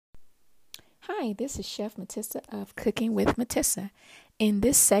Hi, this is Chef Matissa of Cooking with Matissa. In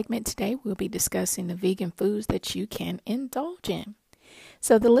this segment today, we'll be discussing the vegan foods that you can indulge in.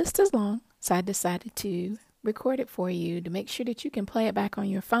 So the list is long, so I decided to record it for you to make sure that you can play it back on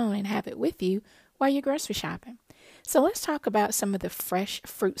your phone and have it with you while you're grocery shopping. So let's talk about some of the fresh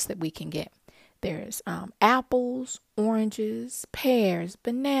fruits that we can get. There's apples, oranges, pears,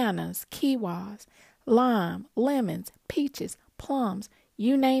 bananas, kiwis, lime, lemons, peaches, plums,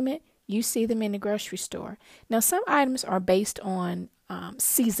 you name it. You see them in the grocery store. Now, some items are based on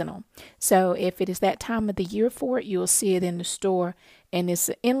seasonal. So if it is that time of the year for it, you'll see it in the store, and it's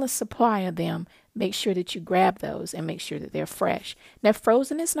an endless supply of them. Make sure that you grab those and make sure that they're fresh. Now,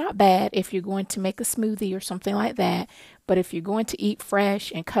 frozen is not bad if you're going to make a smoothie or something like that. But if you're going to eat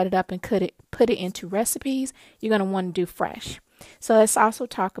fresh and cut it up and put it into recipes, you're going to want to do fresh. So let's also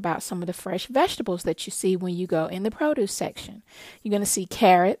talk about some of the fresh vegetables that you see when you go in the produce section. You're going to see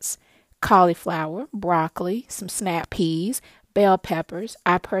carrots, cauliflower, broccoli, some snap peas, bell peppers.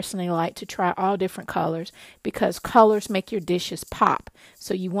 I personally like to try all different colors because colors make your dishes pop.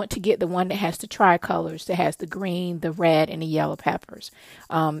 So you want to get the one that has the tricolors, that has the green, the red, and the yellow peppers.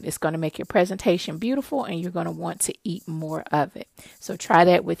 It's going to make your presentation beautiful, and you're going to want to eat more of it. So try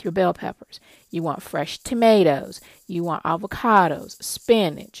that with your bell peppers. You want fresh tomatoes. You want avocados,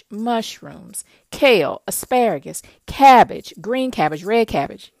 spinach, mushrooms, kale, asparagus, cabbage, green cabbage, red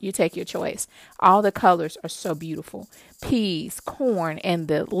cabbage. You take your choice. All the colors are so beautiful. Peas, corn, and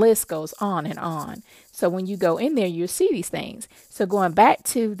the list goes on and on. So when you go in there, you'll see these things. So going back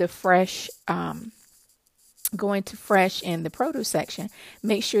to the fresh, going to fresh in the produce section,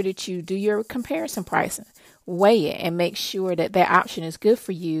 make sure that you do your comparison pricing. Weigh it and make sure that that option is good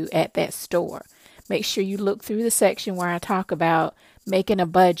for you at that store. Make sure you look through the section where I talk about making a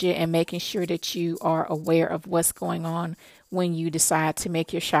budget and making sure that you are aware of what's going on when you decide to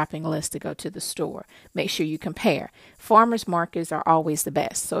make your shopping list to go to the store. Make sure you compare. Farmers markets are always the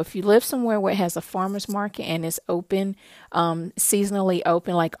best. So if you live somewhere where it has a farmers market and it's open, seasonally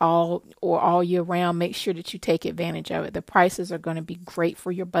open, like all year round, make sure that you take advantage of it. The prices are going to be great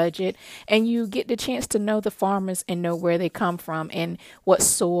for your budget, and you get the chance to know the farmers and know where they come from and what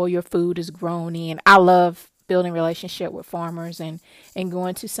soil your food is grown in. I love building relationship with farmers and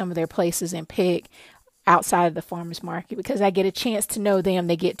going to some of their places and pick outside of the farmers market because I get a chance to know them.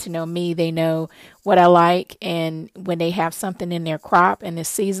 They get to know me. They know what I like. And when they have something in their crop and it's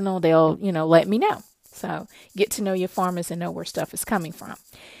seasonal, they'll, let me know. So get to know your farmers and know where stuff is coming from.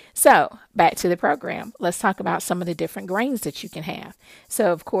 So back to the program. Let's talk about some of the different grains that you can have.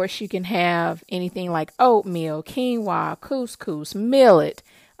 So of course you can have anything like oatmeal, quinoa, couscous, millet.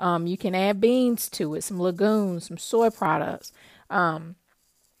 You can add beans to it, some legumes, some soy products,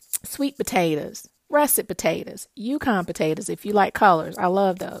 sweet potatoes, russet potatoes, Yukon potatoes, if you like colors. I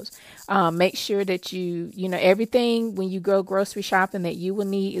love those. Make sure that everything when you go grocery shopping that you will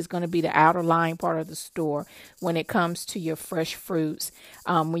need is going to be the outer line part of the store when it comes to your fresh fruits.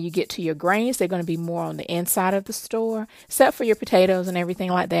 When you get to your grains, they're going to be more on the inside of the store, except for your potatoes and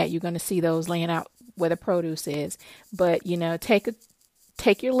everything like that. You're going to see those laying out where the produce is. But,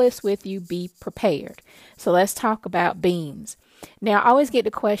 take your list with you. Be prepared. So let's talk about beans. Now, I always get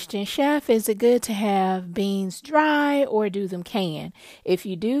the question, Chef, is it good to have beans dry or do them canned? If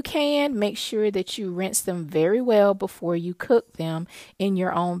you do canned, make sure that you rinse them very well before you cook them in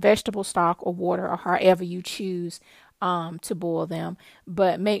your own vegetable stock or water or however you choose to boil them.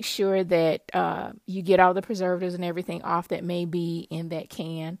 But make sure that you get all the preservatives and everything off that may be in that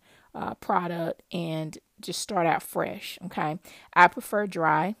canned product and just start out fresh. Okay. I prefer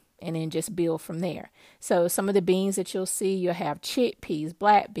dry and then just build from there. So some of the beans that you'll see, you'll have chickpeas,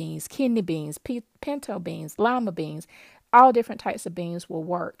 black beans, kidney beans, pinto beans, lima beans. All different types of beans will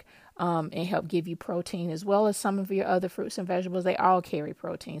work and help give you protein, as well as some of your other fruits and vegetables. They all carry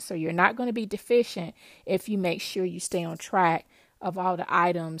protein. So you're not going to be deficient if you make sure you stay on track of all the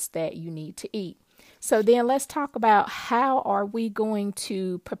items that you need to eat. So then let's talk about how are we going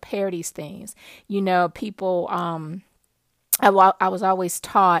to prepare these things. People, I was always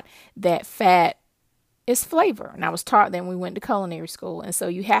taught that fat is flavor. And I was taught that when we went to culinary school. And so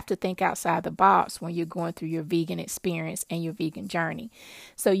you have to think outside the box when you're going through your vegan experience and your vegan journey.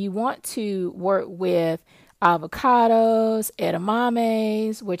 So you want to work with avocados,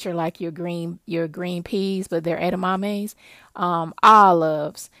 edamames, which are like your green peas, but they're edamames,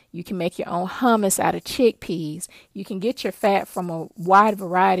 olives. You can make your own hummus out of chickpeas. You can get your fat from a wide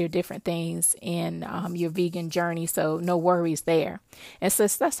variety of different things in your vegan journey, so no worries there. And so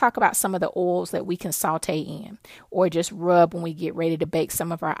let's talk about some of the oils that we can saute in or just rub when we get ready to bake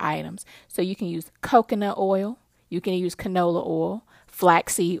some of our items. So you can use coconut oil. You can use canola oil,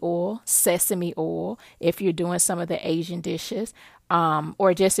 flaxseed oil, sesame oil, if you're doing some of the Asian dishes,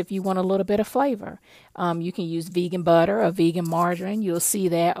 or just if you want a little bit of flavor. You can use vegan butter or vegan margarine. You'll see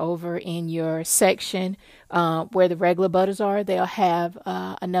that over in your section where the regular butters are. They'll have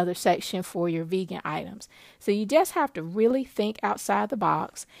another section for your vegan items. So you just have to really think outside the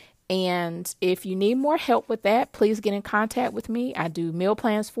box. And if you need more help with that, please get in contact with me. I do meal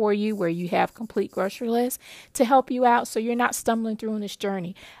plans for you where you have complete grocery lists to help you out so you're not stumbling through on this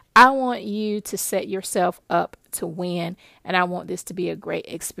journey. I want you to set yourself up to win, and I want this to be a great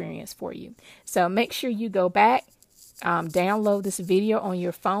experience for you. So make sure you go back, download this video on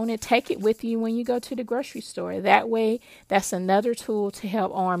your phone, and take it with you when you go to the grocery store. That way, that's another tool to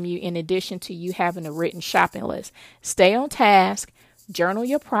help arm you in addition to you having a written shopping list. Stay on task. Journal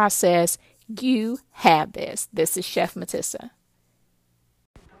your process. You have this. This is Chef Matissa.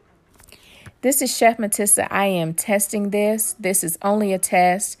 This is Chef Matissa. I am testing this. This is only a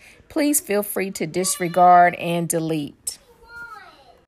test. Please feel free to disregard and delete.